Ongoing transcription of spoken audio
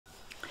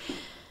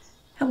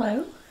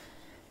Hello.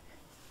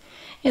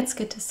 It's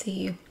good to see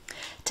you.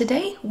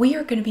 Today we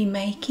are going to be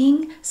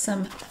making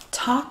some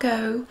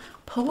taco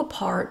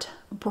pull-apart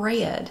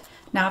bread.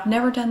 Now I've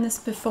never done this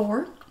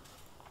before,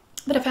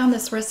 but I found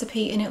this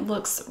recipe and it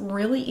looks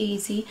really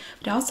easy,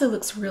 but it also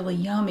looks really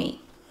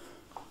yummy.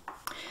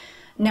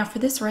 Now for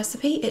this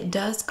recipe, it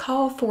does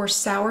call for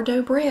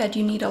sourdough bread.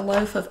 You need a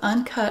loaf of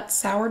uncut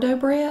sourdough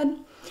bread.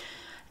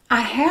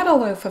 I had a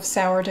loaf of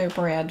sourdough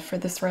bread for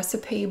this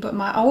recipe, but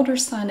my older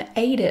son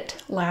ate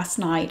it last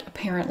night,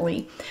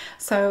 apparently.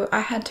 So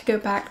I had to go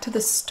back to the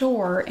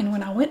store, and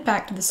when I went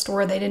back to the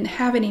store, they didn't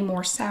have any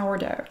more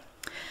sourdough.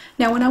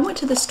 Now, when I went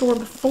to the store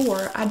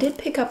before, I did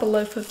pick up a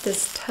loaf of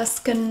this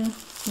Tuscan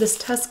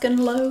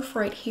loaf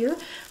right here.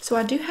 So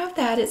I do have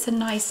that. It's a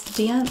nice,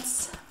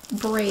 dense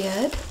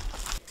bread.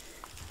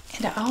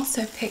 And I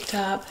also picked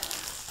up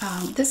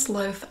this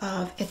loaf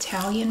of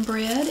Italian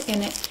bread,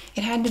 and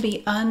it had to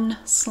be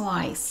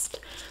unsliced.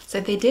 So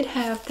they did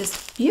have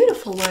this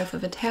beautiful loaf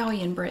of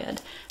Italian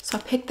bread. So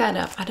I picked that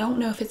up. I don't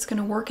know if it's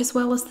going to work as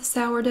well as the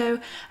sourdough.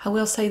 I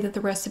will say that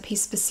the recipe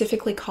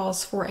specifically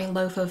calls for a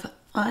loaf of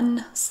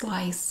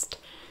unsliced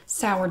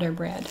sourdough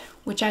bread,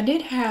 which I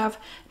did have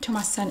until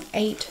my son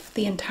ate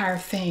the entire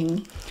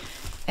thing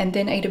and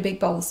then ate a big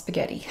bowl of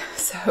spaghetti.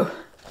 So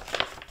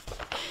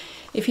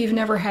if you've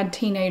never had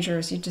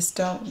teenagers, you just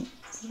don't.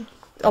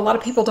 A lot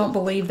of people don't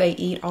believe they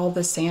eat all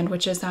the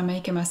sandwiches I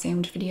make in my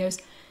sandwich videos.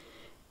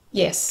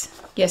 Yes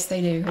they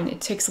do, and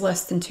it takes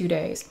less than 2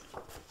 days.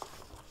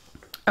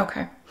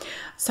 Okay,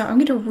 so I'm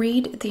going to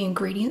read the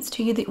ingredients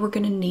to you that we're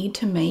going to need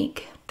to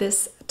make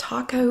this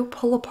taco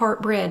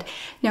pull-apart bread.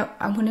 Now,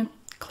 I want to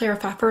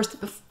clarify first,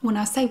 when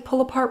I say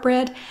pull-apart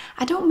bread,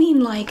 I don't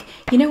mean like,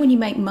 you know when you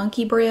make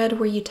monkey bread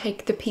where you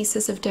take the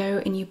pieces of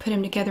dough and you put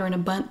them together in a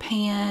bundt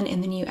pan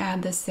and then you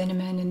add the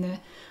cinnamon and the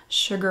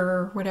sugar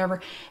or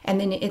whatever, and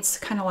then it's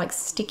kind of like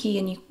sticky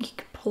and you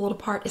can pull it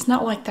apart. It's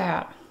not like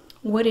that.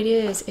 What it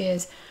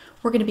is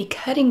we're going to be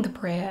cutting the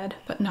bread,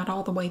 but not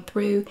all the way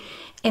through,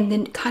 and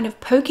then kind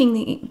of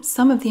poking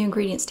some of the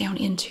ingredients down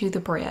into the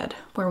bread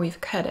where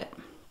we've cut it.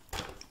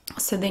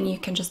 So then you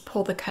can just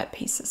pull the cut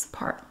pieces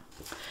apart.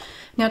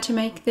 Now to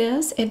make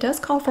this, it does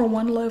call for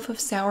 1 loaf of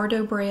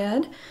sourdough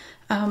bread,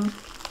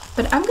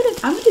 but I'm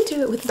gonna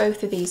do it with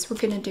both of these. We're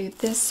gonna do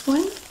this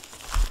one,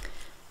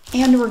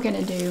 and we're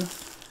gonna do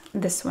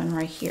this one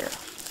right here.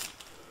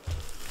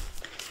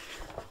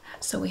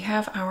 So we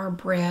have our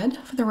bread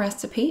for the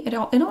recipe. It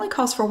only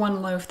calls for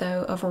 1 loaf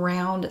though of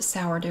round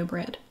sourdough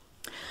bread.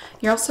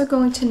 You're also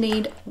going to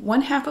need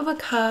 1/2 of a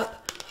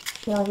cup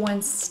or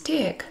 1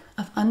 stick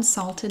of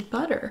unsalted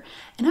butter.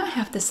 And I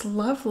have this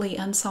lovely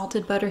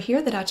unsalted butter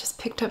here that I just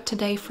picked up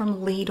today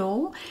from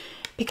Lidl,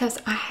 because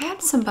I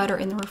had some butter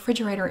in the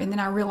refrigerator and then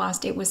I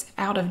realized it was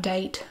out of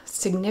date,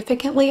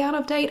 significantly out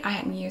of date. I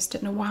hadn't used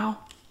it in a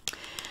while.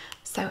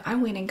 So I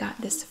went and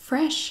got this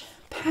fresh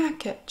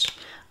package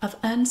of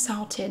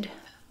unsalted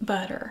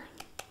butter.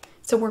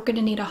 So we're going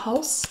to need a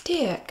whole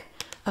stick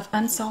of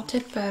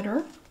unsalted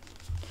butter.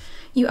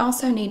 You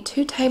also need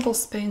 2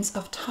 tablespoons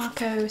of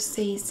taco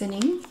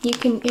seasoning.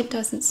 It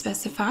doesn't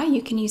specify,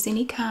 you can use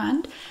any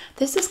kind.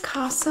 This is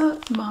Casa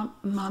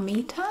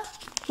Mamita,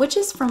 which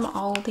is from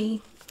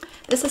Aldi.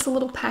 This is a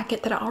little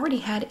packet that I already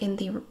had in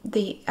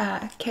the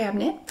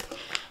cabinet.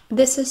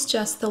 This is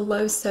just the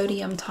low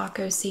sodium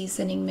taco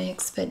seasoning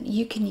mix, but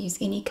you can use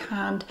any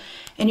kind.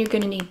 And you're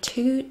going to need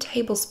 2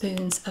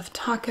 tablespoons of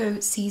taco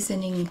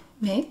seasoning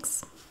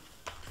mix.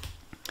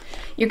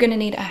 You're going to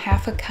need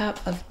 1/2 cup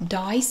of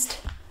diced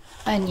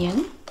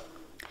onion,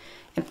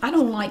 and I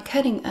don't like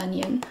cutting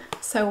onion,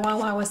 so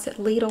while I was at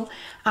Lidl,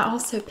 I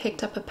also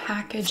picked up a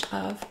package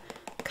of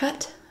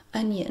cut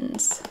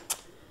onions.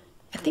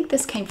 I think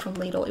this came from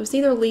Lidl. It was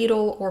either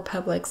Lidl or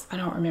Publix, I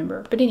don't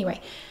remember, but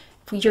anyway,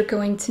 you're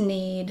going to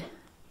need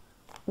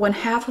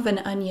 1/2 of an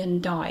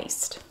onion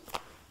diced.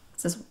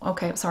 This is,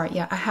 okay, sorry,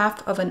 yeah,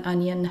 1/2 of an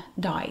onion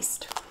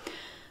diced.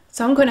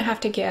 So I'm going to have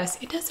to guess.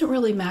 It doesn't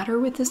really matter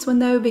with this one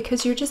though,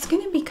 because you're just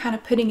going to be kind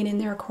of putting it in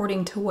there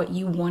according to what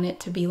you want it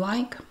to be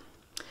like.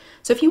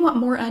 So if you want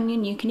more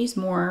onion, you can use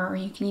more or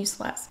you can use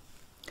less.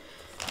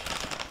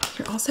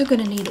 You're also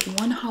going to need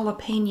 1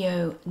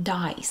 jalapeno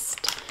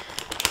diced.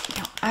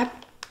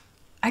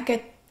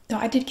 Now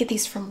I did get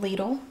these from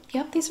Lidl.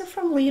 Yep, these are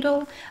from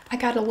Lidl. I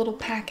got a little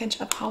package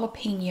of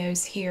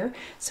jalapenos here.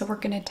 So we're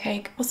going to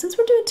take, well, since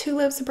we're doing 2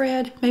 loaves of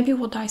bread, maybe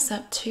we'll dice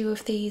up 2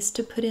 of these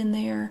to put in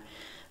there.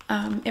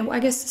 And I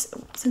guess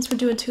since we're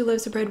doing 2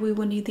 loaves of bread, we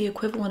will need the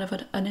equivalent of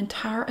an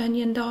entire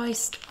onion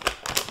diced.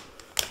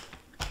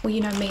 Well,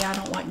 you know me, I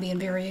don't like being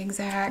very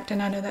exact,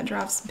 and I know that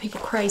drives some people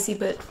crazy,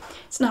 but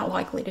it's not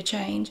likely to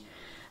change.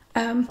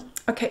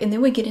 Okay, and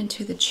then we get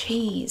into the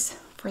cheese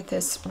for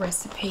this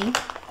recipe.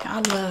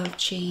 I love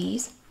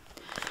cheese.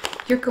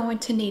 You're going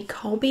to need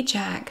Colby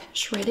Jack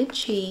shredded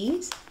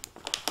cheese.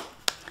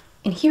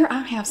 And here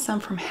I have some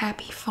from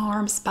Happy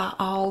Farms by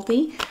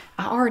Aldi.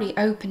 I already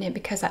opened it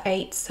because I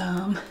ate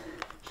some.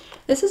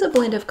 This is a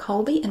blend of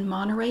Colby and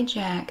Monterey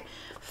Jack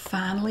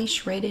finely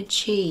shredded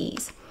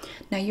cheese.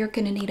 Now you're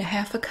going to need a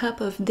half a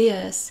cup of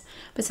this,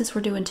 but since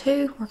we're doing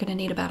 2, we're going to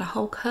need about a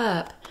whole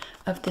cup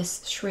of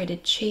this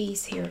shredded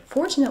cheese here.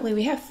 Fortunately,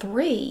 we have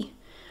 3,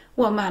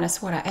 well,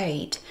 minus what I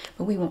ate,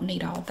 but we won't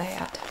need all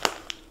that.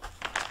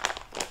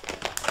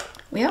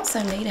 We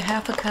also need a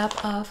half a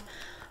cup of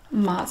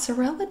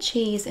mozzarella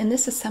cheese, and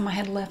this is some I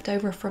had left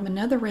over from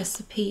another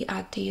recipe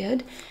I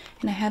did,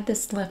 and I had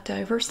this left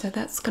over, so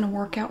that's going to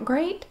work out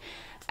great.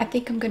 I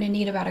think I'm going to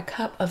need about a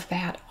cup of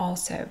that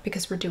also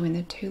because we're doing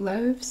the 2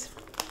 loaves.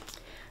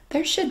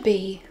 There should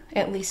be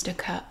at least a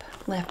cup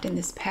left in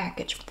this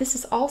package. This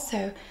is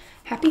also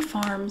Happy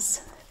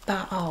Farms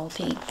by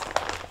Aldi.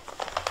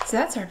 So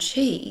that's our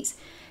cheese.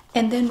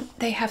 And then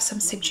they have some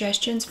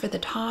suggestions for the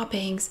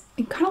toppings.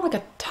 And kind of like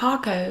a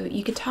taco,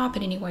 you could top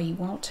it any way you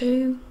want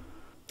to.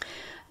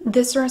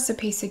 This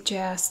recipe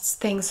suggests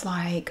things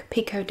like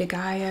pico de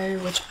gallo,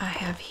 which I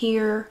have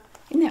here.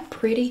 Isn't that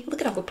pretty?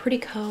 Look at all the pretty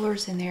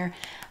colors in there.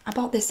 I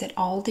bought this at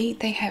Aldi.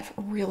 They have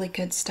really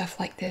good stuff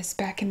like this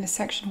back in the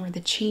section where the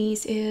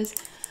cheese is.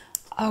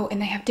 Oh,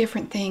 and they have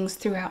different things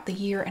throughout the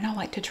year, and I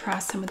like to try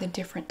some of the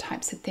different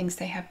types of things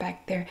they have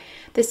back there.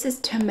 This is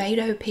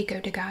tomato pico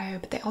de gallo,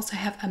 but they also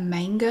have a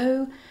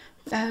mango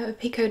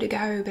pico de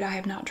gallo, but I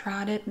have not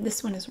tried it.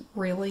 This one is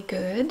really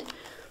good.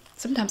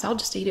 Sometimes I'll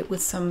just eat it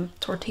with some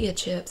tortilla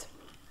chips.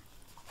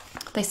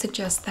 They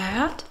suggest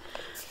that.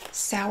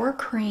 Sour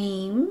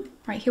cream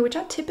right here, which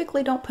I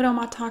typically don't put on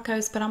my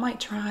tacos, but I might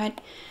try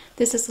it.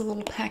 This is a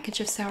little package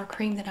of sour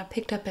cream that I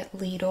picked up at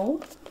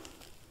Lidl.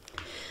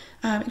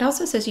 It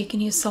also says you can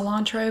use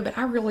cilantro, but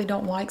I really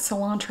don't like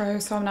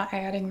cilantro, so I'm not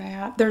adding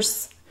that. There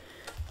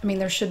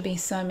should be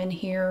some in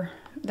here.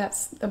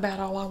 That's about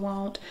all I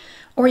want.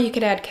 Or you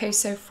could add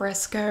queso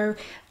fresco.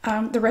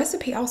 The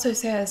recipe also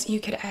says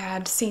you could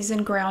add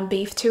seasoned ground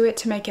beef to it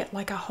to make it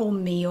like a whole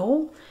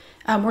meal.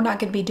 We're not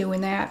going to be doing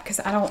that because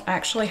I don't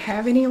actually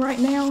have any right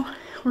now.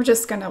 We're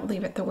just going to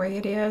leave it the way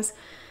it is.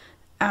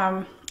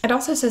 It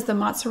also says the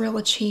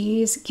mozzarella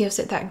cheese gives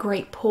it that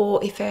great pull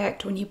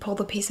effect when you pull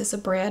the pieces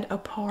of bread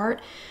apart.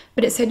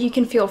 But it said you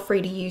can feel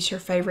free to use your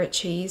favorite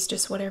cheese,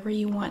 just whatever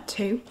you want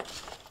to.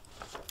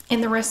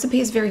 And the recipe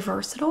is very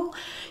versatile.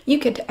 You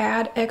could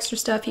add extra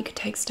stuff. You could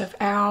take stuff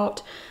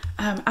out.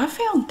 I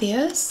found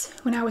this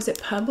when I was at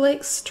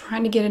Publix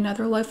trying to get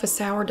another loaf of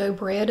sourdough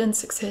bread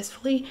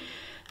unsuccessfully.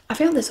 I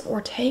found this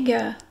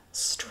Ortega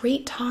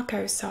street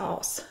taco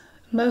sauce,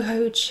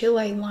 mojo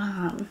chile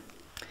lime.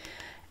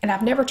 And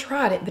I've never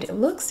tried it, but it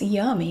looks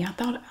yummy. I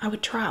thought I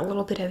would try a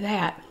little bit of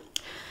that.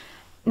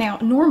 Now,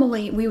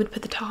 normally we would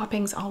put the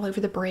toppings all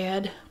over the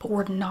bread, but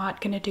we're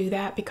not going to do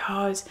that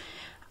because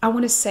I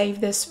want to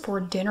save this for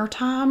dinner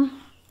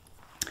time.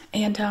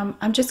 And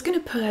I'm just going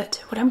to put,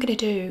 what I'm going to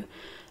do,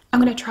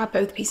 I'm going to try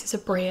both pieces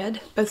of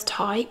bread, both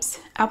types.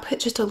 I'll put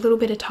just a little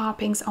bit of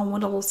toppings on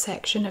one little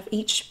section of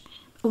each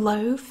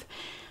loaf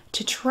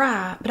to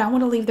try, but I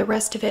want to leave the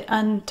rest of it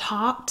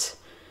untopped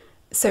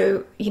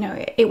so, you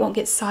know, it won't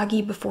get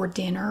soggy before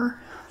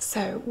dinner.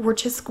 So we're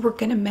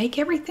going to make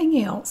everything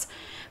else,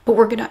 but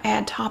we're going to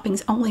add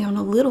toppings only on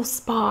a little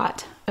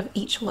spot of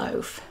each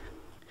loaf.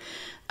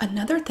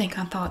 Another thing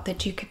I thought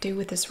that you could do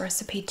with this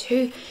recipe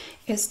too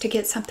is to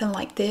get something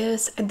like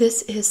this.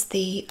 This is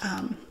the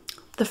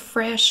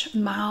fresh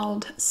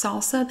mild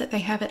salsa that they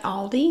have at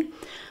Aldi.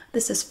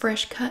 This is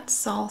fresh cut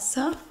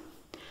salsa.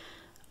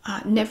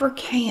 Never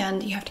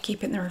canned. You have to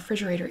keep it in the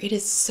refrigerator. It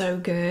is so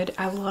good.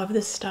 I love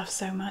this stuff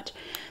so much.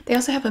 They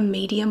also have a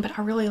medium, but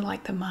I really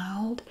like the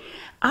mild.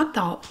 I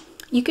thought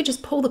you could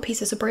just pull the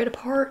pieces of bread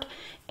apart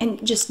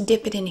and just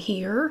dip it in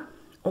here,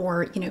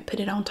 or, you know, put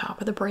it on top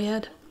of the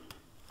bread.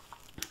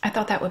 I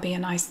thought that would be a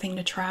nice thing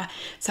to try.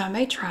 So I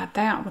may try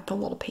that with the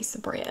little piece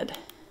of bread.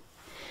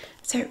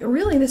 So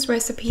really this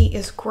recipe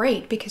is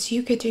great because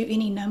you could do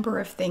any number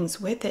of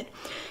things with it.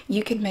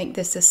 You could make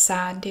this a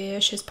side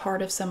dish as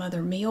part of some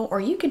other meal,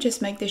 or you could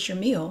just make this your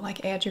meal,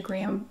 like add your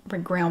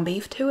ground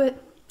beef to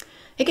it.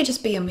 It could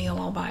just be a meal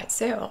all by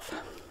itself.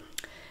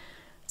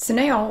 So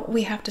now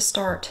we have to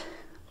start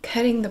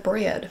cutting the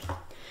bread.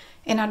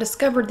 And I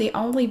discovered the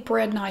only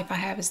bread knife I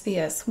have is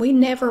this. We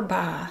never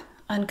buy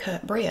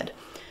uncut bread.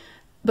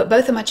 But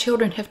both of my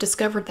children have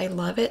discovered they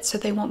love it, so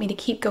they want me to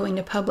keep going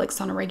to Publix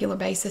on a regular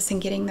basis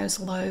and getting those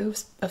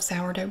loaves of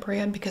sourdough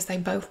bread because they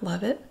both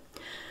love it.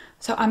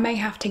 So I may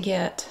have to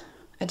get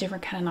a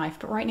different kind of knife,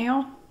 but right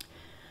now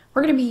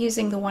we're going to be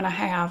using the one I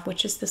have,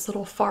 which is this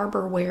little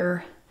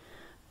Farberware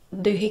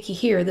doohickey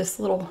here. This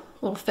little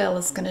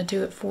fella's going to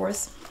do it for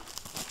us.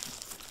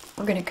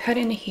 We're going to cut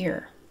into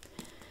here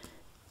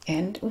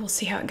and we'll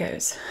see how it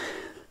goes.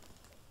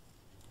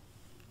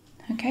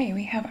 Okay,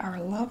 we have our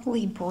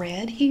lovely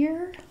bread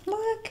here.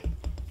 Look,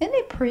 isn't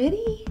it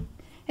pretty?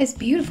 It's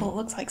beautiful. It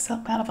looks like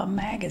some kind of a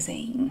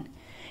magazine.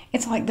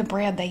 It's like the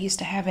bread they used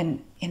to have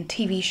in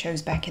TV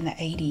shows back in the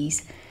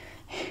 80s.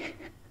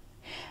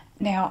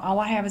 Now, all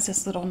I have is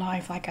this little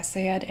knife, like I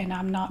said, and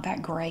I'm not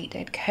that great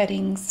at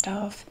cutting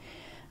stuff.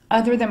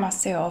 Other than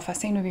myself, I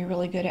seem to be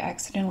really good at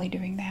accidentally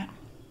doing that.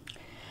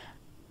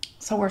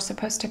 So we're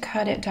supposed to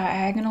cut it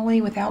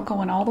diagonally without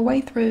going all the way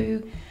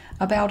through,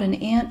 about an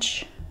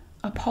inch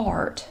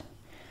apart,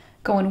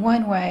 going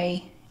one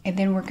way, and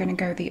then we're going to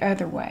go the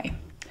other way.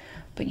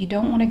 But you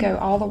don't want to go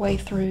all the way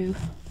through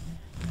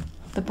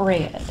the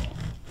bread.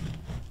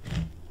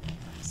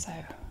 So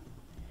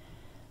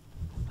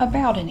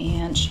about an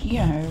inch, you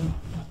know,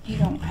 you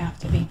don't have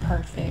to be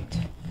perfect,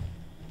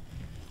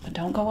 but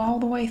don't go all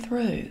the way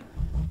through.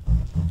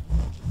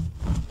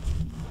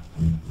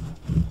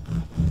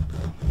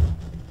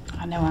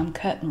 I know I'm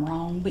cutting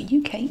wrong, but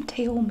you can't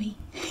tell me.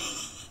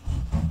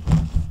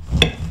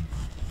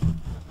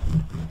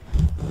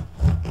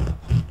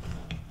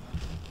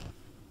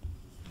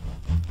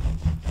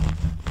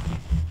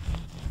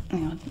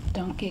 Now,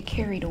 don't get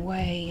carried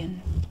away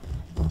and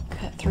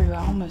cut through.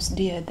 I almost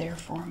did there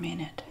for a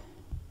minute.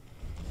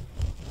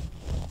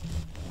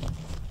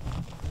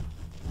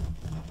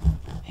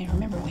 And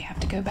remember, we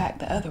have to go back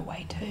the other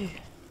way too.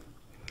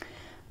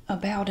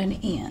 About an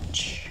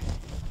inch.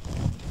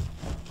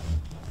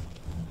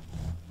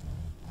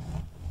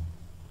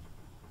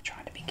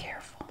 Try to be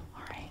careful.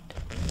 All right.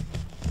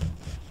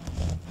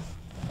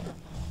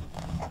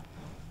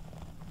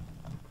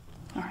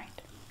 All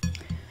right.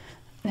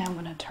 Now I'm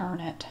going to turn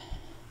it.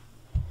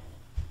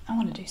 I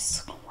want to do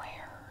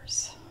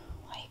squares,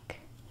 like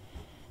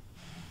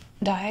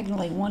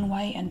diagonally one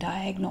way and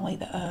diagonally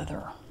the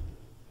other,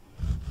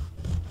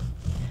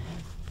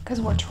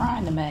 because we're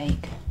trying to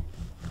make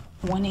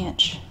 1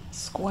 inch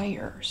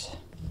squares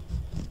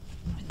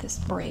with this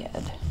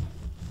bread.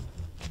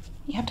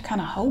 You have to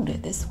kind of hold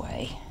it this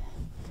way.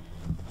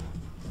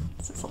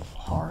 This is a little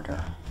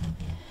harder,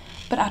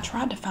 but I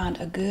tried to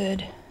find a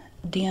good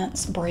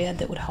dense bread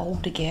that would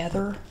hold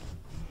together.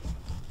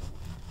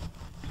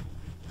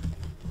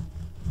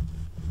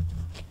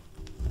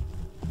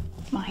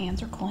 My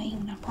hands are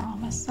clean, I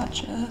promise. I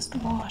just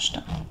washed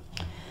them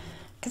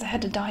because I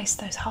had to dice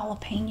those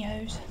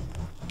jalapenos.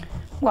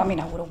 Well, I mean,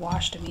 I would have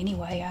washed them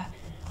anyway.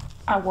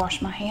 I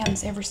wash my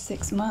hands every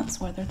 6 months,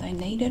 whether they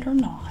need it or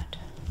not.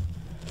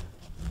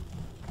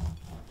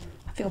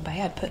 I feel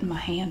bad putting my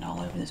hand all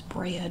over this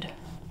bread,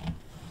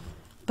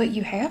 but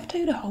you have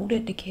to hold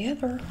it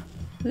together.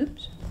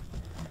 Oops.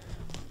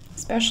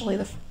 Especially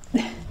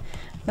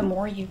the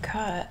more you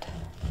cut.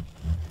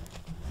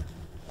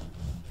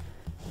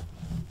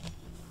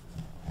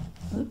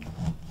 Oops.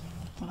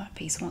 Well, that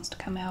piece wants to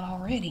come out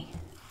already.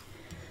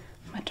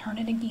 I'm going to turn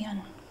it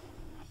again.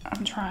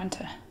 I'm trying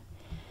to,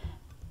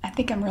 I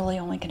think I'm really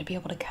only going to be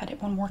able to cut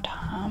it one more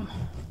time.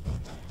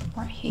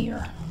 Right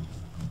here.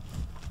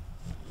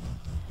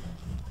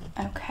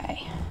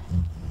 Okay.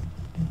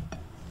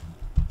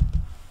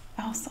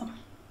 Awesome.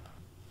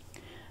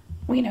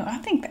 Well, you know, I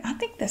think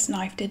this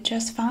knife did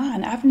just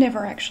fine. I've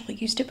never actually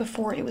used it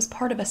before. It was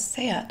part of a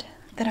set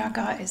that I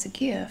got as a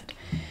gift.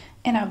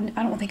 And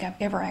I don't think I've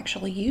ever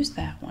actually used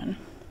that one.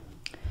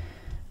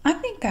 I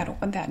think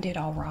that did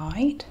all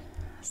right.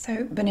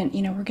 So, but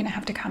you know, we're going to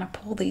have to kind of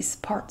pull these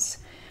parts.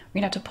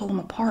 We're going to have to pull them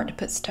apart to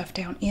put stuff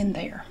down in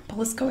there. But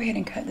let's go ahead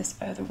and cut this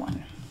other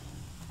one.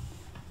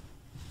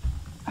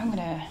 I'm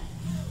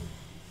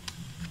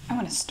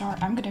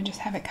going to just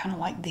have it kind of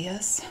like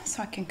this,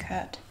 so I can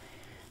cut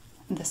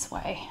this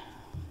way.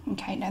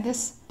 Okay, now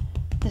this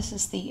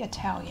is the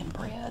Italian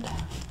bread.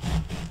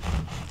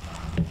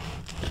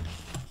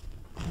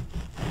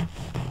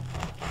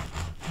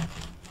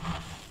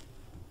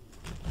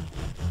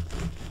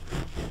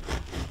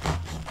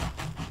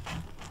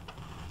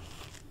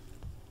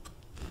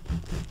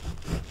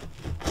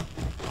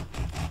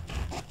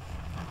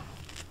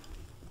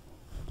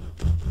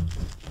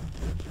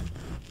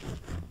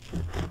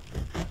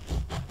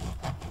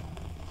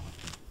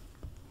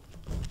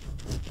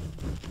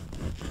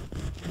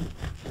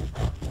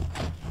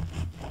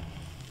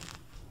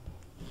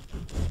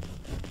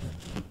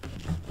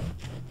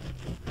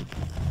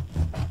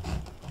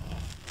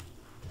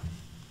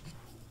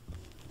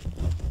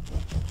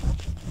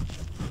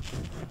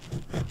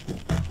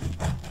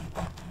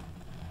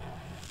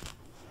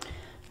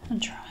 I'm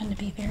trying to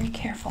be very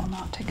careful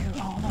not to go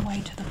all the way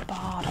to the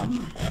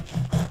bottom.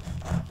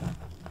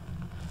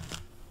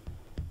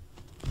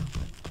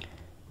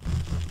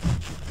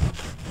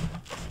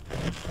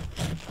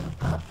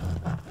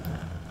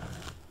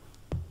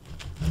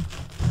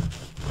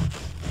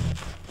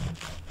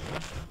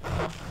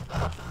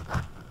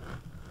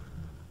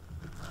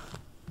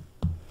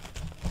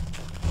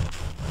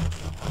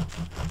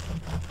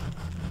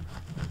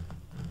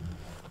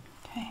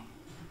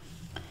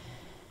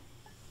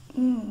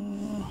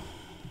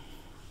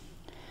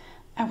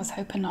 I was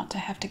hoping not to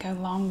have to go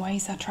long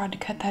ways. I tried to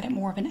cut that at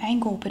more of an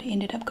angle, but it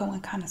ended up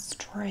going kind of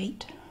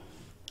straight.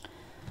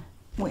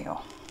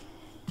 Well,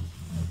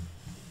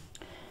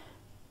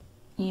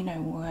 you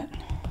know what?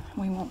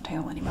 We won't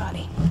tell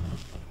anybody.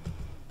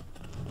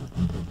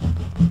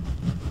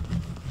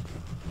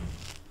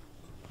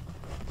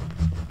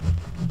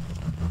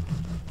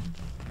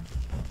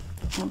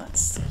 Well, that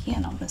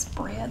skin on this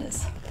bread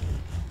is,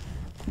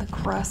 the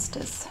crust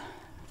is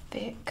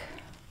thick.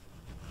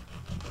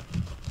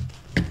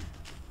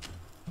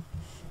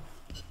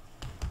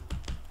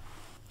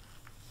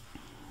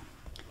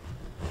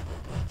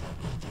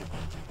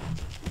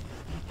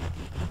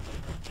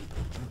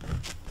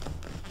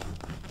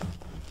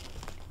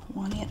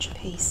 1-inch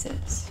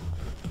pieces.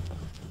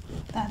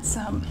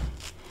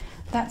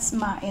 That's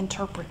my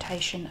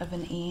interpretation of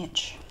an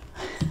inch.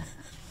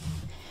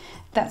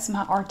 That's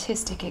my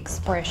artistic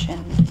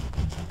expression.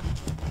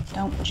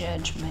 Don't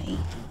judge me.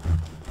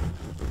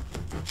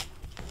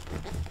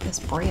 This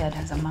bread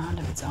has a mind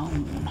of its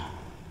own.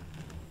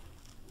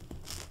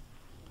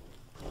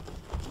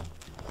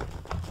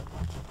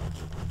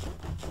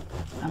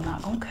 I'm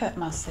not going to cut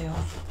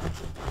myself.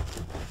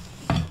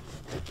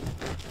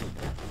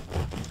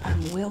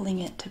 I'm willing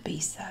it to be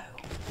so.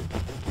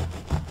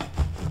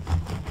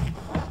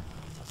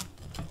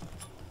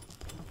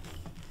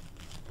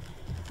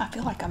 I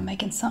feel like I'm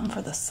making something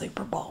for the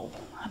Super Bowl.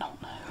 I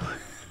don't know.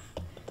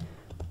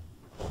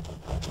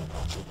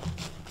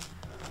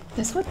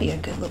 This would be a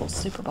good little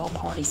Super Bowl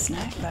party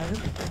snack, though.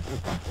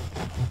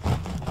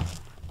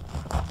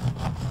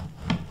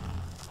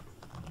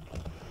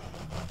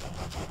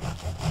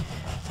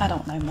 I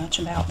don't know much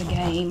about the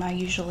game. I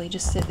usually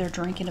just sit there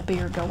drinking a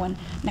beer going,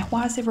 now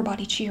why is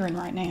everybody cheering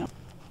right now?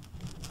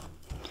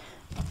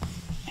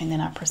 And then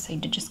I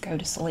proceed to just go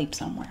to sleep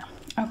somewhere.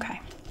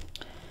 Okay.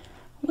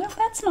 Well,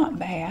 that's not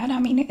bad. I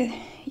mean,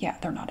 yeah,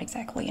 they're not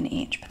exactly an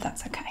inch, but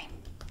that's okay.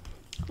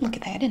 Look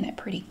at that. Isn't that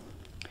pretty?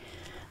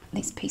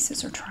 These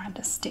pieces are trying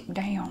to stick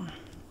down.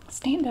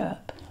 Stand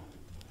up.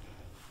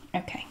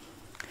 Okay.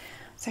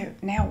 So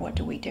now what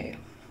do we do?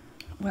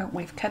 Well,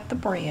 we've cut the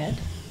bread.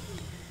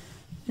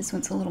 This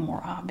one's a little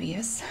more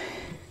obvious.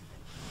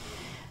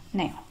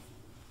 Now,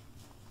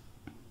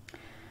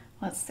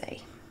 let's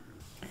see.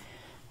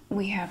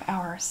 We have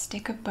our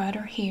stick of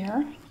butter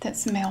here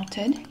that's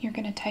melted. You're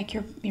going to take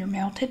your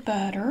melted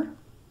butter.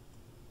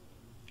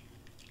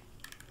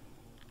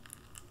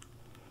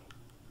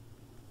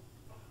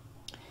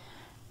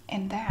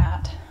 And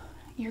that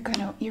you're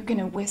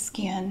gonna whisk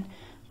in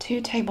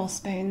 2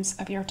 tablespoons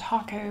of your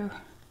taco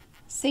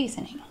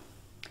seasoning.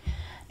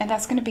 And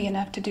that's going to be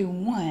enough to do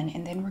one,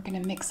 and then we're going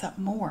to mix up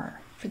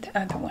more for the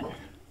other one.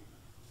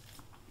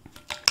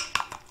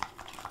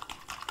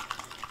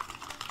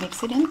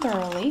 Mix it in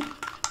thoroughly.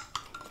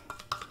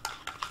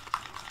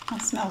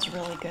 That smells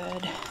really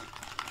good.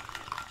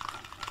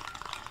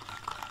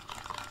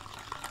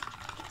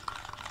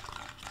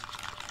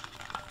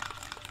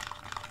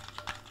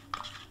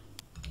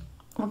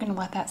 We're going to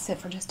let that sit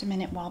for just a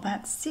minute. While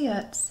that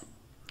sits,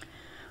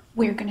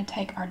 we're going to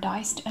take our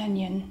diced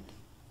onion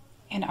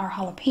and our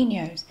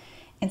jalapenos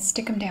and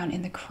stick them down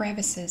in the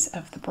crevices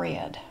of the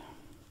bread.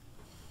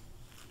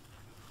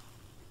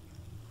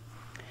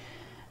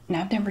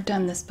 Now, I've never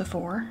done this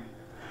before,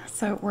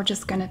 so we're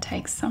just going to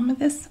take some of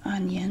this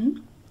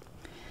onion,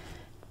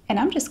 and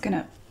I'm just going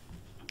to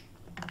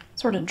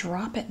sort of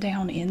drop it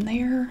down in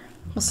there.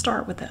 We'll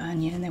start with the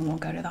onion, and then we'll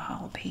go to the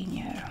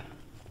jalapeno.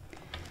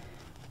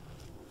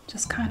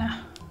 Just kind of,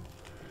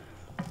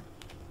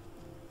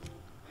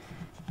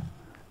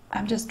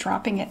 I'm just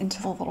dropping it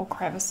into the little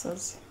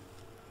crevices.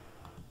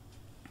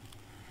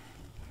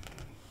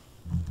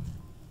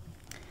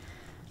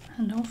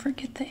 And don't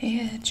forget the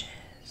edges.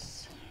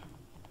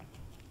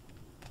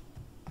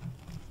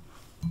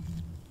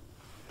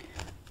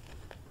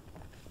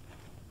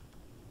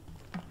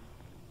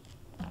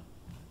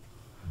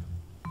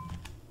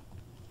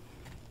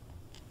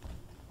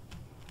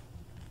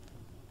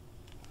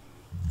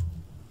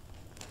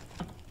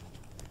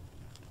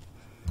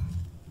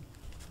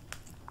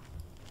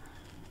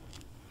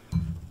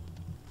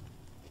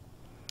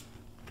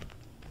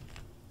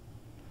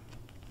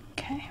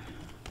 Okay.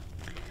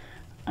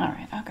 All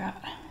right, I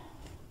got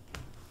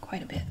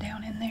quite a bit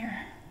down in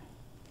there.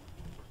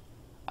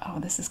 Oh,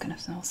 this is gonna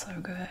smell so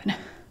good.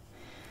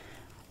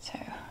 So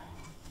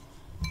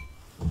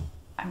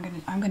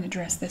I'm gonna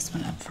dress this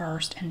one up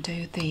first and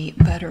do the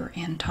butter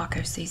and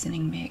taco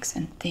seasoning mix,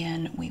 and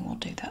then we will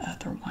do the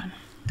other one.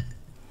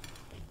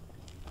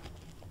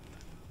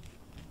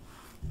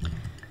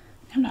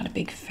 I'm not a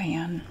big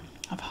fan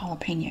of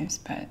jalapenos,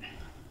 but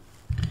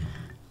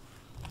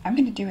I'm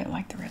going to do it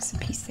like the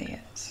recipe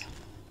says.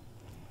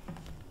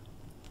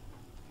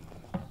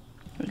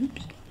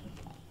 Oops.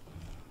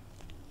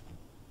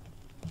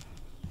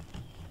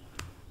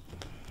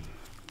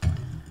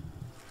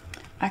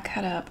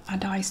 I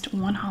diced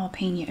 1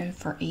 jalapeno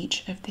for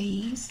each of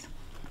these.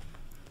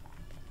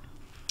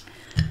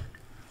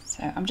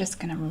 So I'm just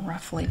going to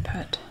roughly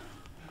put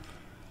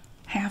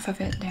half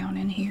of it down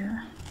in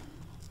here.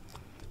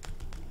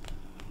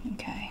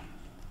 Okay.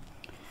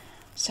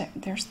 So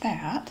there's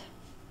that.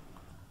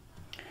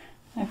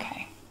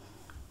 Okay,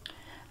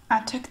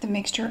 I took the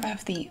mixture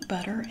of the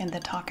butter and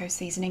the taco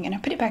seasoning and I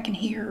put it back in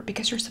here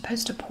because you're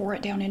supposed to pour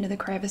it down into the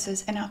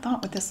crevices, and I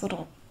thought with this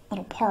little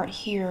part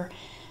here,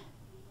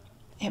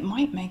 it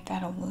might make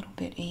that a little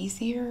bit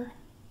easier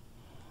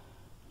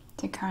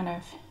to kind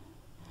of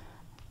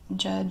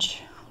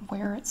judge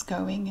where it's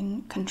going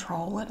and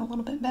control it a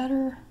little bit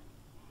better.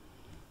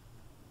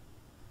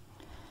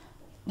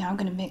 Now I'm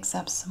going to mix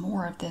up some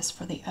more of this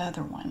for the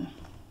other one.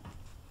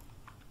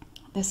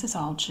 This is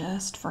all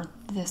just for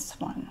this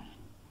one.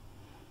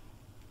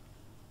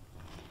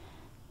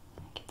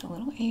 Get the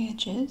little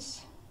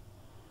edges.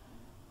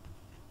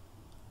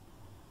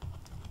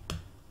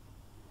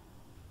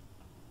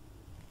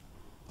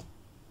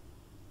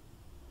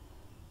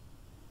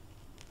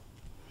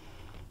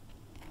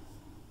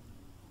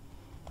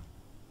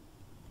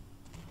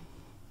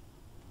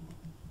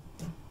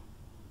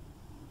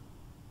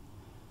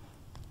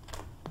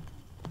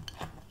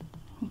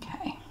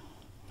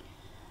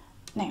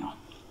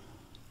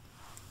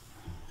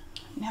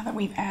 Now that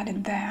we've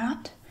added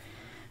that,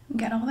 we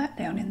got all that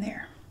down in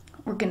there.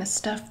 We're going to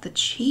stuff the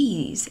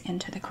cheese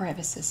into the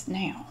crevices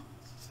now.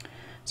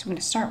 So I'm going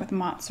to start with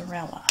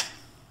mozzarella.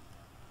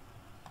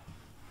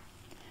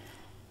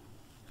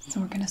 So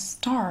we're going to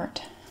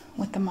start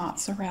with the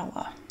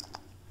mozzarella.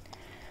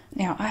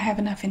 Now I have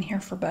enough in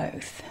here for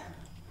both.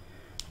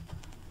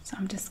 So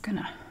I'm just going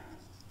to,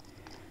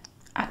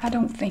 I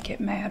don't think it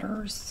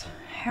matters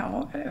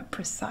how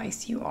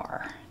precise you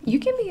are. You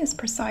can be as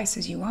precise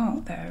as you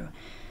want though.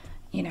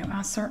 You know,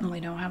 I certainly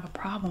don't have a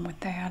problem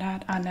with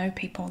that. I know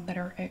people that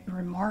are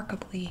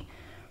remarkably,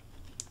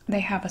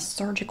 they have a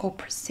surgical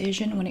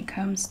precision when it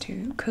comes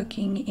to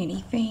cooking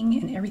anything,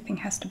 and everything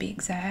has to be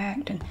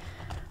exact, and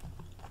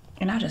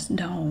I just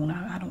don't.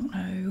 I don't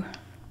know.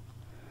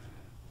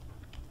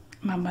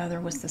 My mother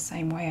was the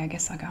same way. I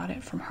guess I got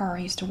it from her. I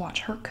used to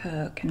watch her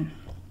cook, and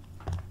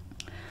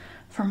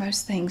for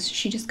most things,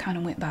 she just kind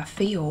of went by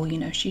feel. You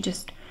know, she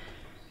just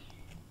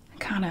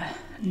kind of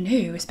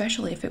knew,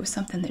 especially if it was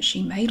something that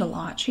she made a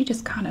lot, she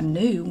just kind of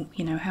knew,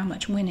 you know, how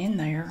much went in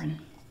there and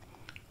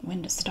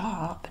when to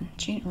stop, and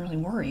she didn't really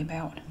worry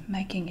about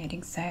making it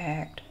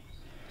exact.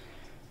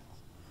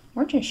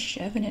 We're just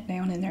shoving it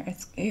down in there.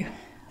 It's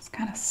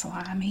kind of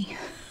slimy.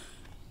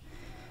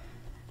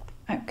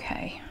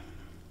 Okay.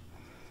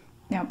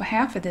 Now,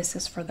 half of this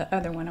is for the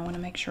other one. I want to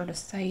make sure to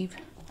save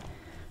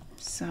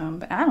some,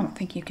 but I don't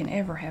think you can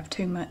ever have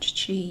too much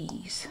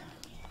cheese.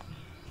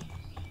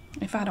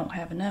 If I don't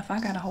have enough,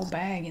 I got a whole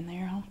bag in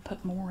there. I'll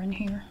put more in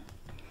here.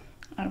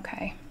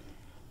 Okay.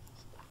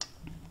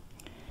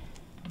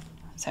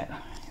 So,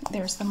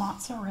 there's the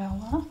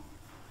mozzarella.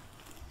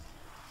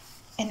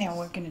 And now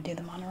we're going to do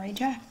the Monterey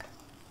Jack.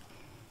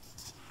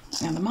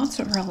 Now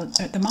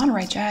the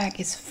Monterey Jack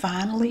is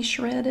finely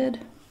shredded.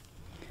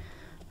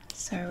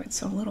 So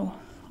it's a little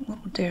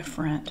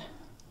different.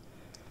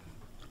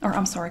 Or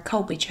I'm sorry,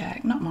 Colby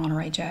Jack, not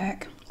Monterey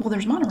Jack. Well,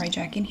 there's Monterey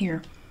Jack in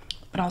here,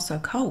 but also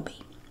Colby,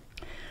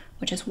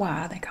 which is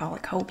why they call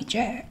it Colby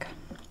Jack.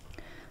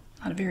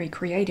 Not a very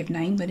creative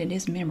name, but it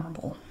is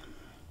memorable.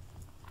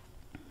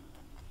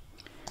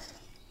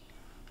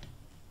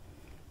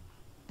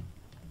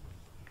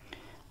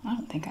 I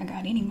don't think I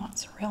got any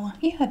mozzarella.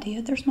 Yeah, I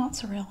did. There's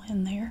mozzarella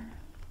in there.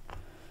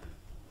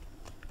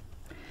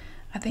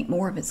 I think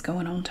more of it's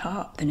going on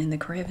top than in the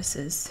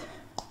crevices.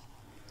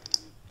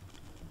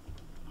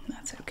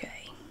 That's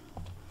okay.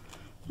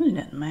 It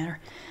doesn't matter.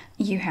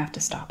 You have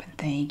to stop and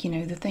think. You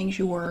know, the things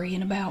you're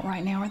worrying about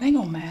right now, are they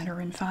going to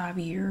matter in 5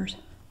 years?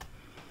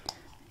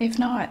 If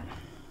not,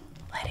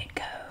 let it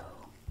go.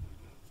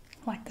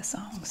 Like the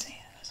song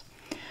says.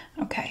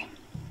 Okay.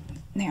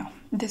 Now,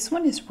 this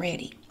one is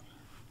ready.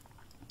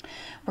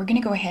 We're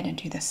going to go ahead and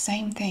do the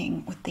same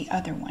thing with the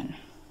other one.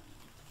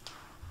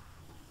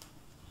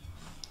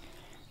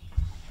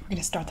 We're going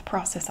to start the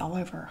process all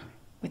over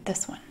with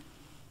this one.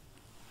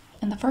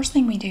 And the first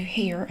thing we do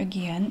here,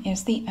 again,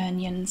 is the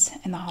onions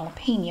and the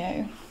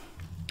jalapeno.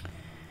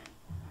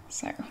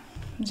 So,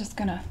 I'm just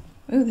going to...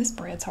 Ooh, this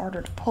bread's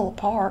harder to pull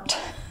apart.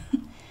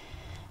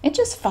 It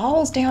just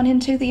falls down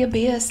into the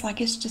abyss like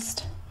it's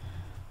just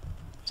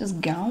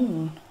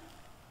gone.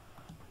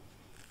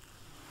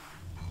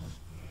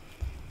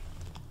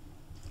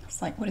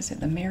 It's like, what is it,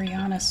 the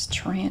Marianas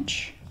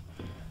Trench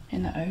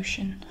in the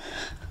ocean?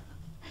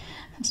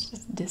 It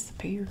just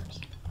disappears.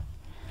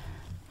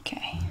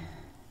 Okay.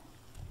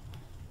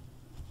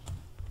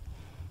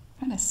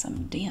 That is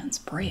some dense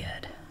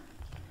bread.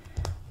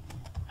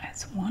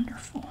 That's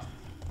wonderful.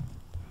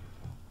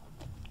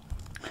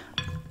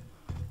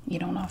 You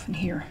don't often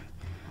hear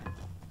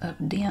of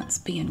dense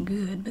being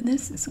good, but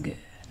this is good.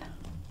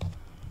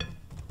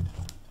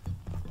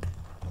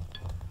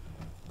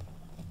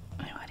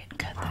 Oh, I didn't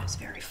cut those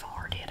very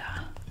far, did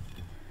I?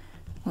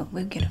 Well,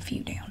 we'll get a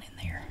few down in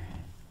there.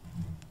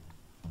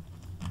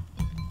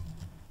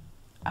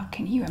 Oh,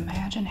 can you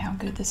imagine how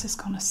good this is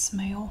going to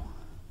smell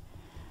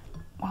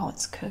while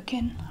it's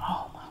cooking?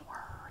 Oh, my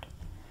word.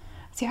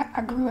 See,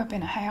 I grew up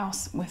in a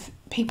house with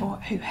people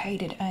who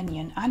hated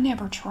onion. I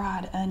never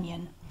tried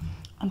onion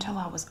until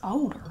I was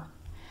older.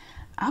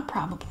 I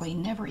probably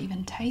never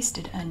even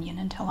tasted onion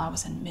until I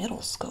was in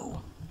middle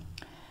school.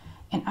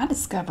 And I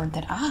discovered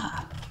that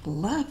I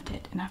loved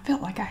it, and I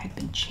felt like I had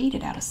been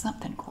cheated out of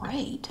something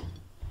great.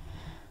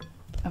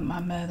 But my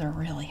mother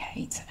really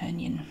hates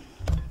onion.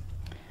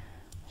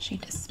 She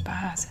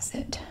despises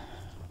it.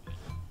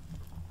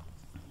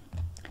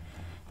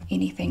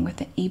 Anything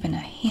with even a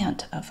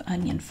hint of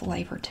onion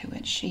flavor to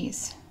it,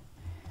 she's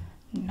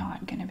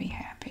not going to be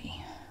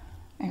happy.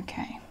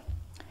 Okay.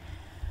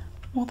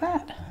 Well,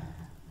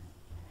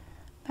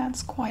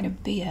 that's quite a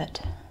bit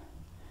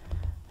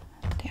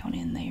down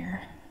in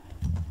there.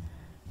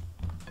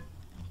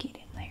 Get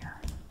in there,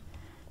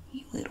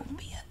 you little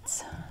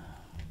bits.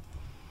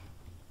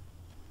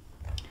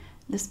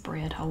 This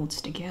bread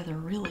holds together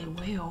really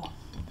well.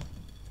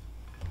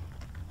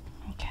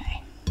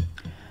 Okay.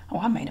 Oh,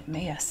 I made a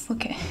mess.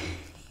 Look at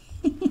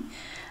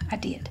I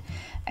did.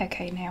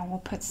 Okay, now we'll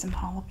put some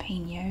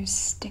jalapenos,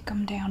 stick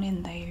them down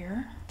in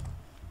there.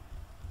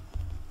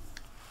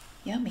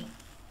 Yummy.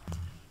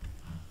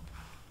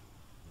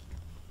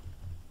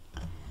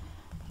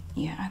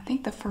 Yeah, I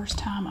think the first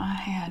time I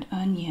had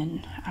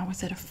onion, I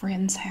was at a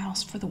friend's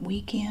house for the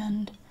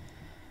weekend.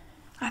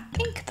 I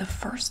think the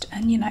first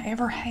onion I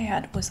ever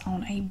had was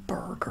on a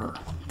burger.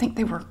 I think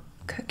they were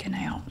cooking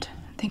out.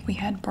 I think we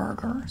had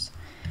burgers.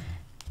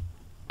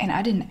 And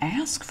I didn't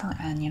ask for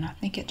onion. I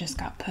think it just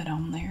got put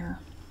on there.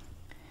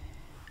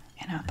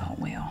 And I thought,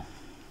 well,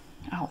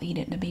 I'll eat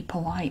it to be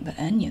polite, but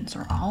onions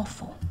are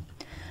awful.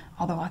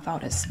 Although I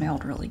thought it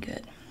smelled really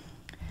good.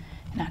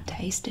 And I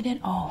tasted it.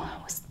 Oh,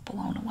 I was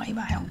blown away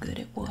by how good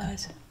it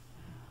was.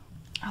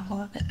 I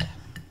love it.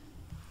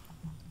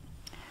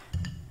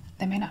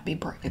 They may not be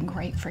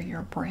great for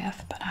your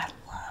breath, but I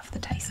love the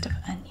taste of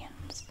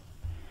onions.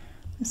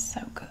 It's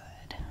so good.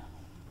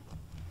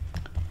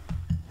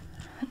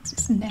 Let's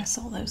just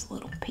nestle those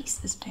little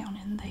pieces down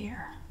in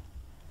there.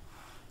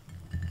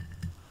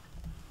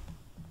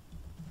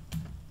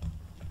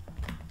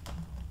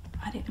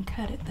 I didn't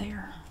cut it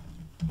there.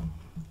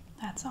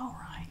 That's all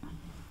right.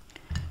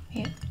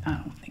 I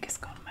don't think it's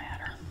going to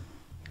matter.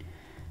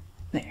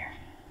 There.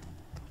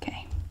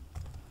 Okay.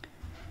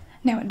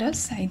 Now it does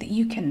say that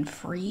you can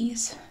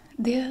freeze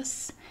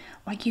this.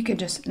 Like you could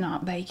just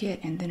not bake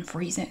it and then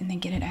freeze it and then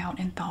get it out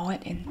and thaw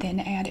it and then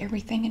add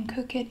everything and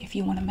cook it. If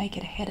you want to make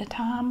it ahead of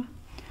time,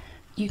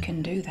 you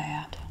can do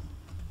that.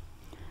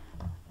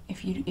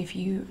 If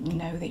you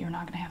know that you're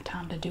not going to have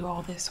time to do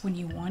all this when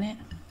you want it,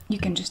 you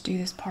can just do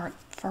this part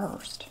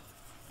first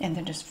and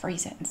then just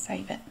freeze it and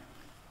save it.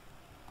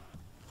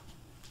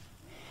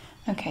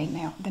 Okay,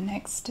 now the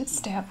next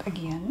step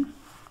again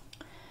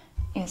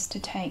is to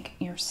take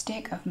your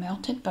stick of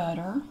melted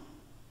butter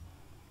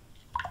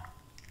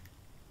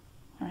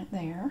right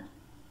there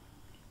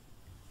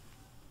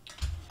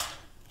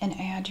and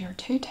add your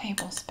 2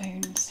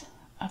 tablespoons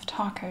of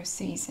taco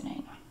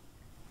seasoning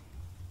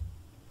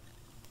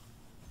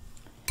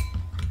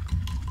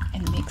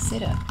and mix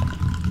it up.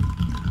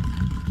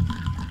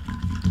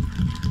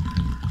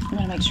 I'm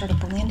going to make sure to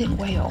blend it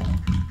well.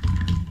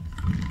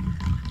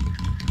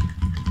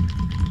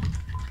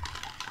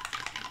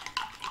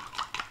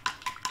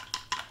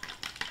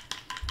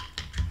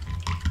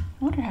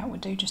 I wonder how it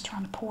would do just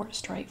trying to pour it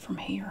straight from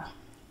here.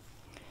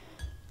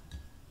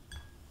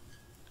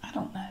 I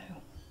don't know.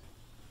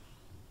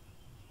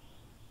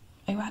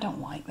 Oh, I don't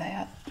like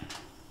that.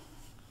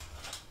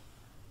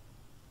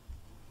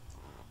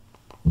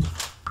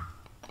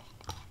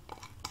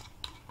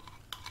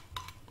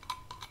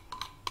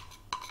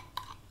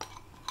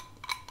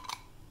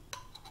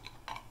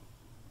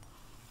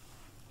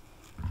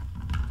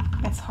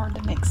 It's hard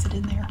to mix it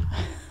in there.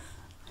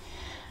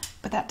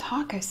 But that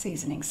taco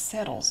seasoning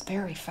settles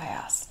very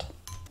fast.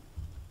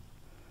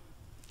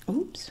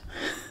 Oops.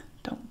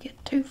 Don't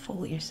get too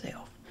full of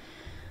yourself.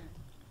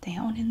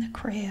 Down in the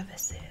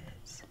crevices.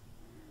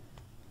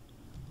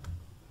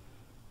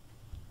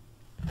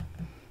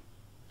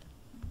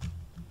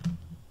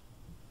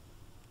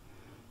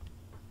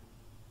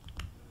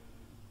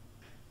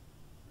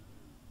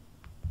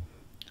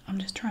 I'm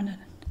just trying to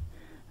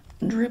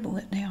dribble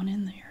it down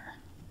in there.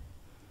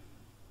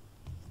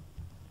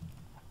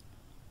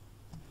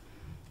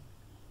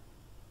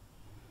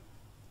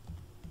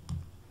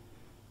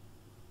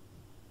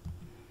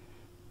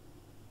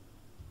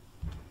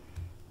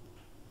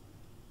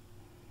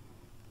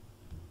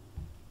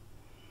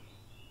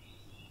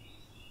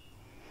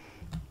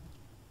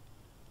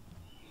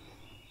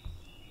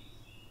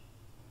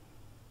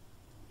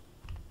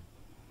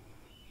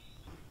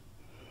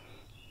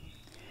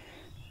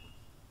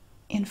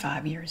 In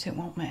 5 years, it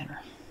won't matter.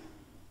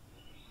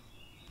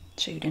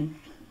 Shoot, in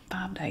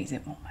 5 days,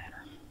 it won't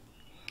matter.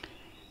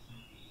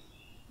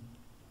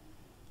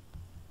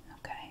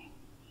 Okay.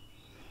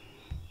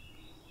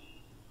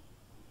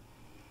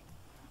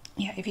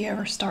 Yeah, if you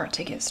ever start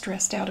to get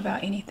stressed out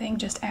about anything,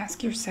 just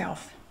ask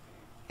yourself,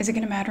 is it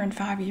going to matter in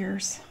 5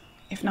 years?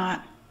 If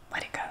not,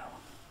 let it go.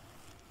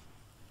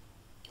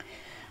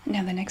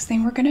 Now, the next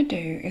thing we're going to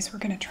do is we're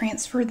going to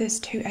transfer this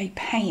to a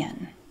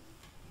pan.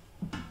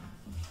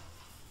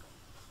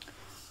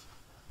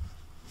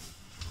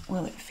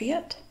 Will it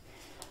fit?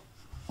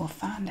 We'll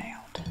find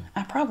out.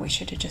 I probably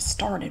should have just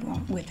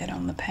started with it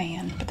on the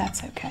pan, but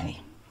that's okay.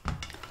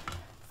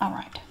 All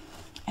right,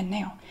 and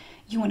now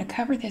you want to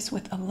cover this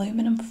with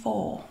aluminum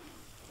foil.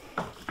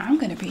 I'm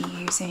going to be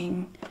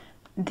using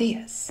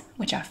this,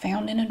 which I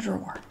found in a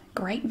drawer.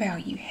 Great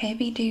value,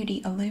 heavy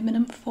duty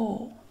aluminum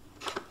foil.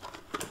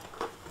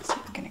 So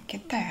we're going to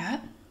get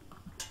that.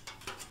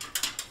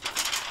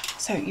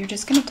 So you're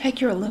just going to take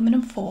your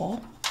aluminum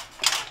foil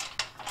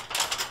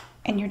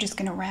and you're just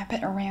going to wrap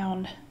it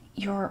around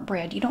your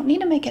bread. You don't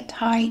need to make it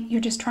tight.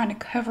 You're just trying to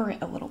cover it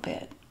a little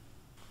bit.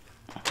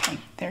 Okay,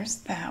 there's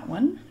that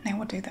one. Now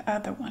we'll do the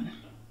other one.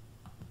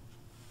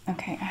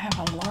 Okay, I have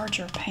a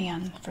larger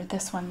pan for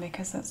this one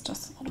because it's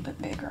just a little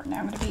bit bigger.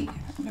 Now I'm going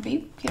to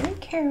be very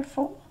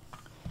careful.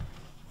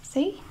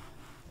 See?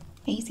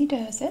 Easy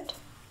does it.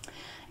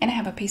 And I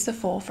have a piece of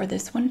foil for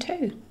this one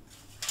too.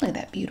 Look at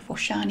that beautiful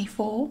shiny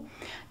foil.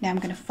 Now I'm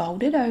going to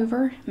fold it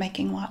over,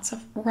 making lots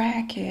of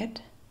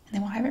racket. and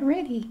then we'll have it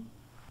ready.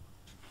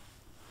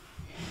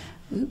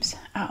 Oops,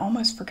 I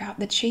almost forgot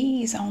the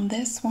cheese on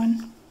this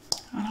one.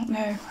 I don't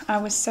know. I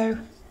was so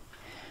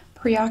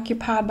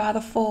preoccupied by the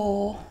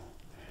foil.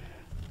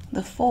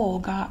 The foil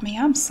got me.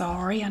 I'm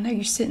sorry. I know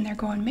you're sitting there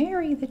going,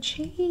 Mary, the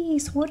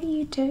cheese, what are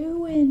you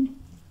doing?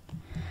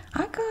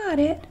 I got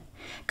it.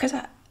 Because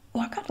I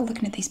got to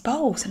looking at these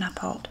bowls and I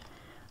thought,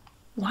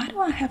 why do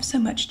I have so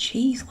much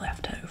cheese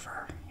left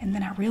over? And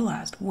then I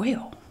realized,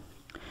 well,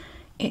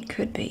 it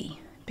could be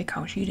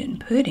because you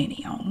didn't put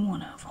any on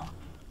one of them.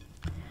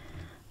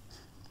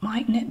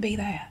 Mightn't it be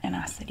that? And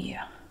I said,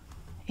 yeah,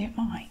 it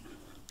might.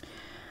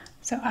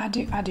 So I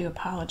do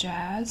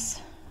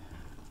apologize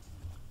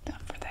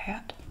for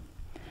that.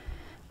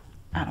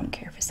 I don't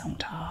care if it's on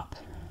top.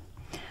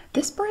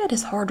 This bread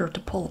is harder to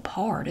pull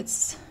apart.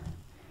 It's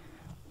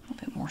a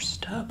little bit more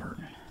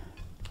stubborn.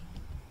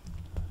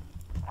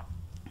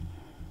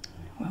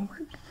 Well,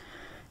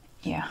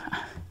 yeah,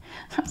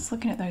 I was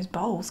looking at those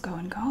bowls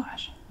going,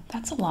 gosh,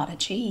 that's a lot of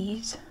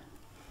cheese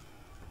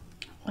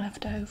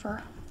left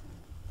over.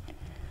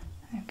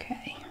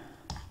 Okay.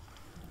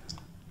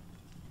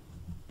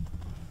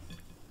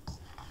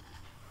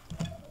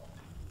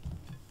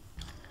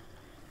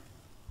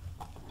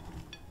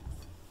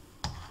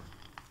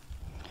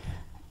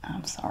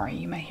 I'm sorry,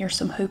 you may hear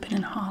some hooping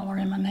and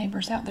hollering. My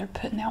neighbor's out there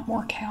putting out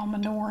more cow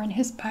manure in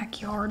his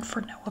backyard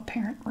for no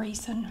apparent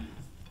reason.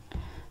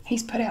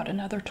 He's put out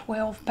another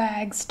 12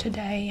 bags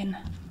today, and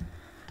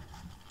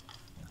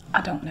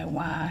I don't know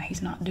why.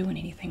 He's not doing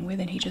anything with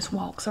it. He just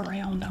walks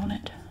around on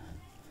it.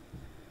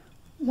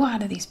 Why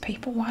do these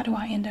people, why do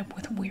I end up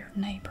with weird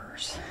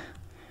neighbors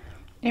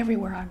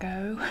everywhere I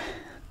go?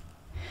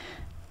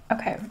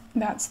 Okay,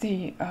 that's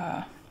the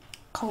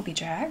Colby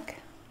Jack.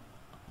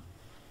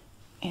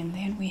 And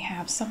then we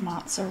have some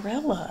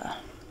mozzarella.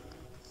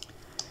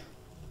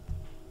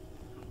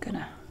 I'm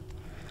gonna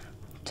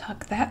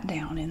tuck that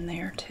down in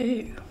there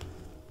too.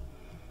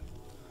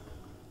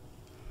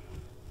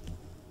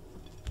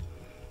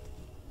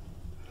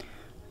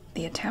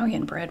 The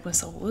Italian bread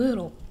was a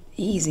little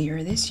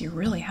easier. This you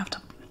really have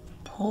to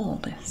pull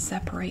to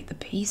separate the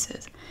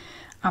pieces.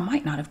 I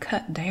might not have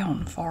cut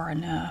down far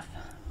enough.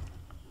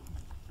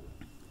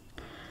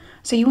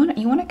 So you want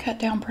to cut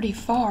down pretty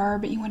far,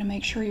 but you want to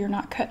make sure you're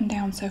not cutting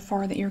down so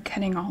far that you're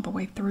cutting all the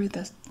way through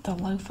the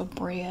loaf of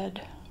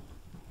bread.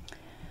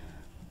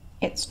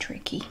 It's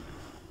tricky.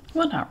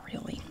 Well, not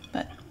really,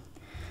 but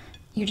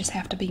you just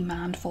have to be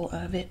mindful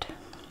of it.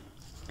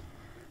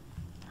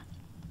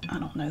 I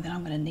don't know that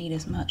I'm going to need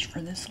as much for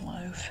this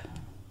loaf.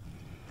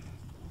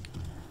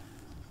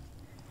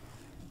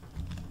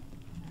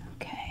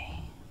 Okay.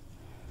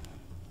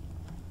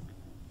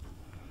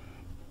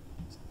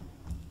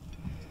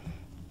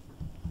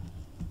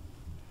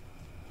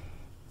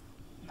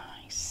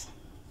 Nice.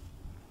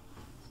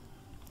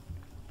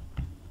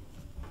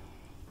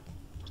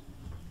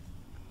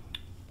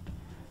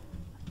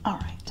 All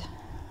right.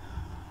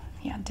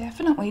 Yeah,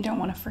 definitely don't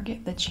want to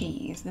forget the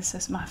cheese. This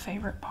is my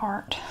favorite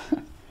part.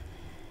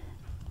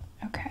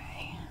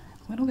 Okay,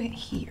 a little bit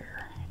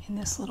here in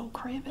this little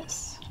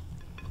crevice.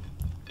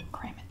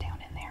 Cram it down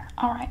in there.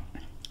 All right.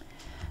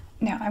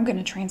 Now I'm going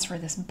to transfer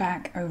this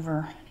back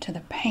over to the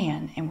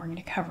pan and we're going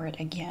to cover it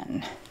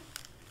again.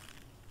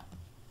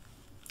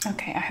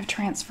 Okay, I have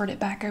transferred it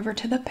back over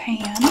to the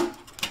pan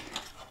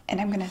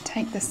and I'm going to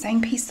take the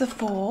same piece of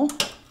foil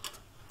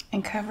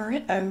and cover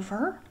it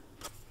over.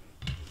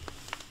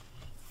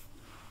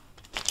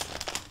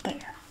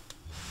 There.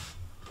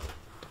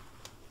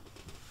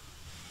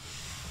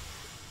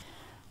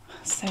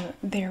 So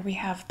there we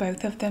have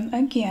both of them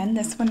again.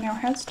 This one now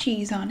has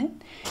cheese on it.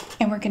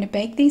 And we're going to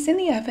bake these in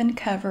the oven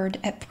covered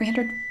at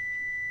 300.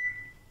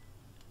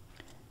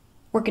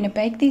 We're going to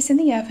bake these in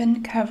the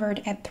oven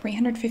covered at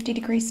 350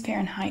 degrees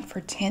Fahrenheit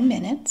for 10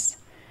 minutes.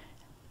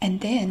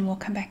 And then we'll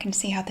come back and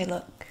see how they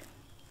look.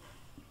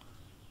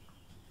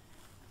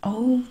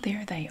 Oh,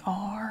 there they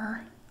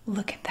are.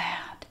 Look at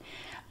that.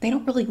 They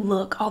don't really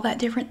look all that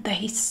different.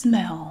 They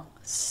smell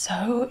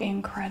so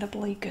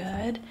incredibly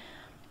good.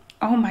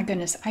 Oh my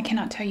goodness, I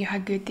cannot tell you how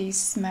good these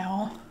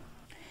smell.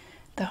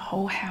 The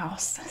whole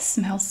house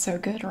smells so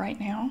good right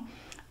now.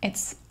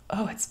 It's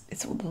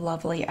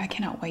lovely. I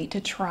cannot wait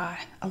to try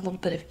a little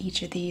bit of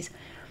each of these.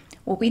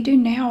 What we do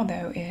now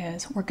though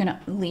is we're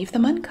gonna leave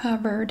them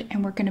uncovered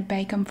and we're gonna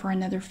bake them for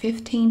another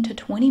 15 to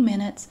 20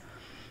 minutes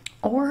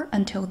or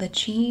until the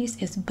cheese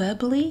is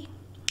bubbly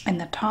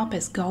and the top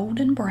is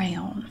golden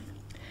brown.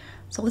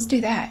 So let's do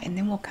that and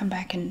then we'll come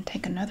back and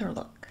take another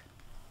look.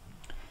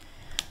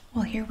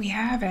 Well, here we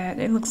have it.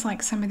 It looks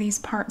like some of these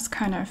parts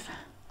kind of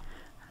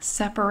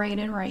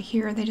separated right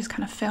here. They just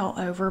kind of fell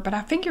over, but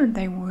I figured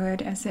they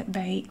would as it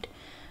baked.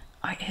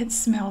 It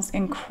smells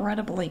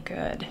incredibly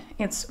good.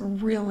 It's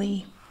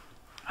really,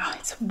 oh,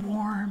 it's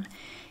warm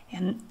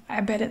and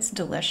I bet it's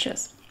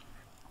delicious.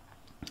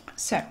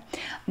 So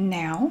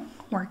now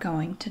we're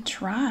going to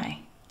try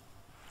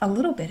a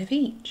little bit of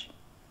each.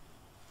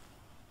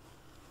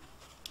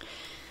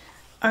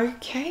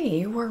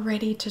 Okay, we're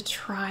ready to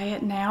try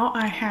it now.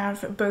 I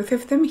have both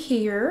of them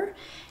here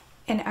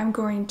and I'm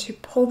going to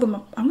pull them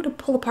up. I'm going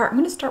to pull apart. I'm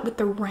going to start with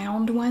the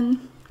round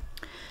one,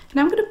 and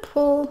I'm going to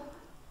pull.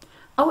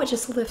 Oh, it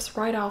just lifts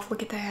right off.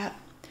 Look at that.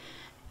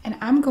 And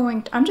I'm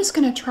just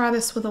going to try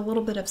this with a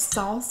little bit of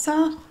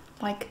salsa.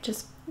 I'm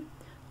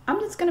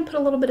just going to put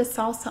a little bit of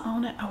salsa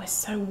on it. Oh, it's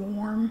so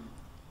warm.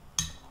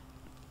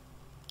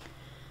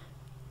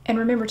 And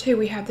remember too,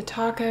 we have the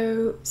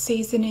taco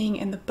seasoning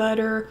and the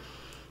butter,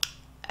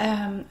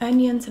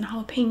 onions and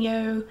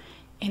jalapeno,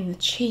 and the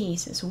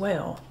cheese as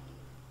well.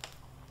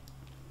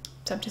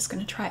 So I'm just going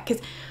to try it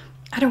because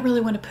I don't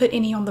really want to put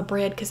any on the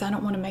bread because I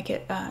don't want to make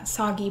it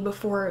soggy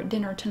before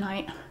dinner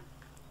tonight.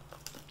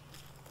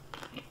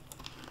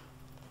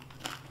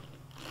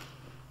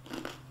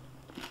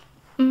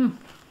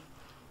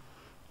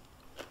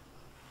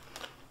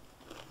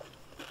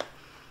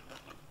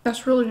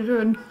 That's really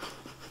good.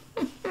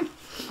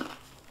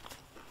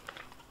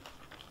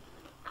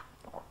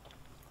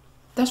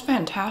 That's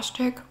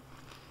fantastic.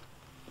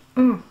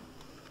 I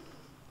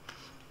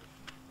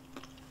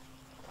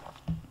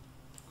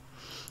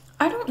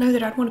don't know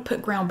that I'd want to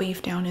put ground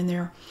beef down in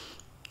there.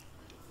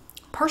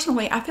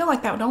 Personally, I feel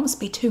like that would almost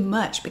be too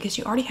much because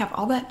you already have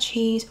all that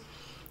cheese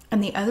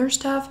and the other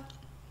stuff.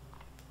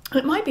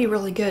 It might be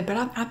really good,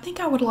 but I think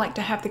I would like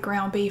to have the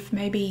ground beef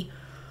maybe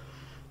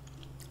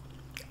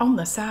on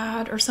the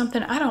side or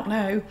something. I don't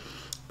know.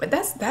 But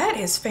that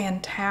is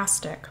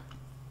fantastic.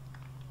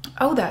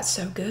 Oh, that's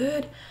so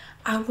good.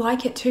 I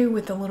like it too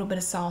with a little bit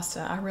of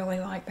salsa. I really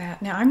like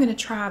that. Now I'm going to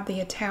try the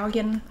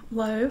Italian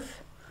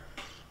loaf.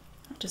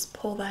 I'll just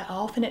pull that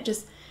off, and you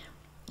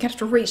have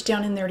to reach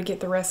down in there to get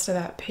the rest of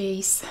that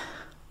piece.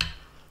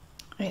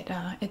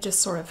 It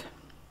just sort of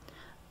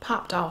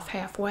popped off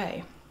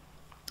halfway.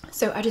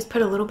 So I just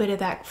put a little bit of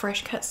that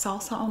fresh cut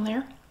salsa on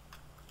there.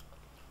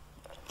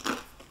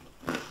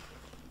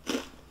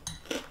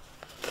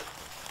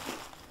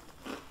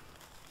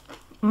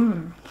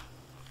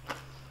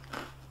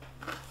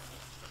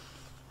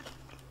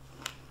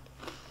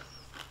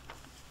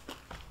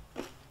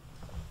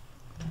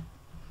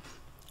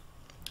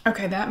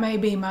 Okay, that may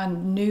be my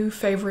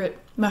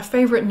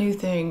favorite new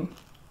thing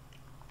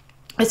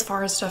as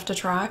far as stuff to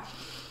try.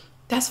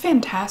 That's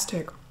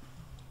fantastic.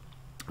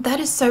 That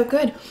is so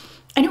good.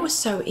 And it was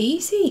so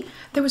easy.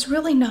 There was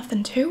really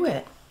nothing to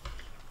it.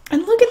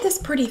 And look at this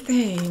pretty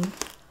thing.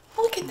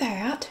 Look at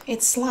that.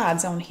 It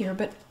slides on here,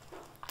 but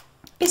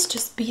it's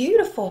just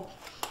beautiful.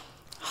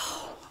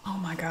 Oh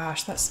my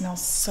gosh, that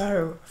smells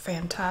so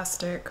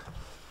fantastic.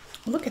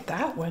 Look at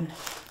that one.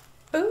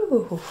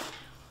 Ooh.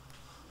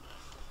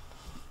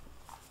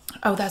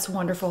 Oh, that's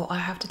wonderful. I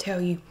have to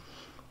tell you,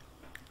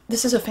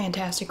 this is a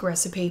fantastic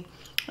recipe.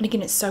 And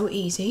again, it's so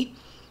easy.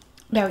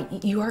 Now,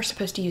 you are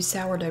supposed to use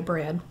sourdough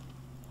bread,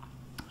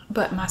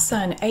 but my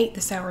son ate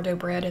the sourdough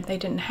bread and they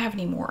didn't have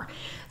any more.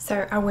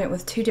 So I went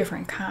with 2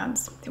 different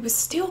kinds. It was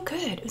still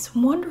good. It was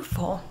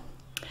wonderful.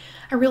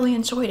 I really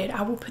enjoyed it.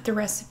 I will put the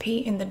recipe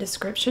in the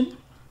description.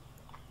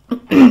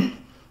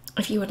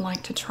 If you would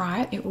like to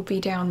try it, it will be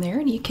down there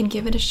and you can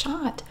give it a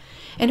shot.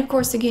 And of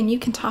course, again, you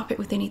can top it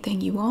with anything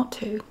you want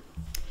to.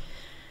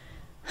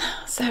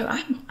 So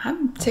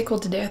I'm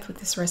tickled to death with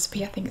this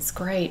recipe. I think it's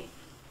great.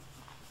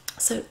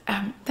 So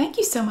thank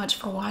you so much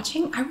for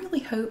watching. I really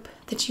hope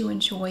that you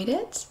enjoyed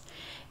it.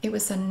 It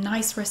was a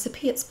nice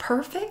recipe. It's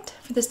perfect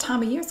for this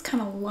time of year. It's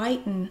kind of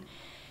light and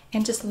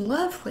just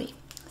lovely.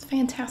 It's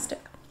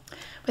fantastic.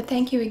 But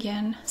thank you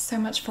again so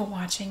much for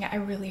watching. I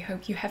really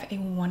hope you have a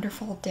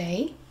wonderful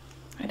day,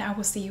 and I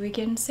will see you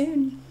again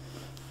soon.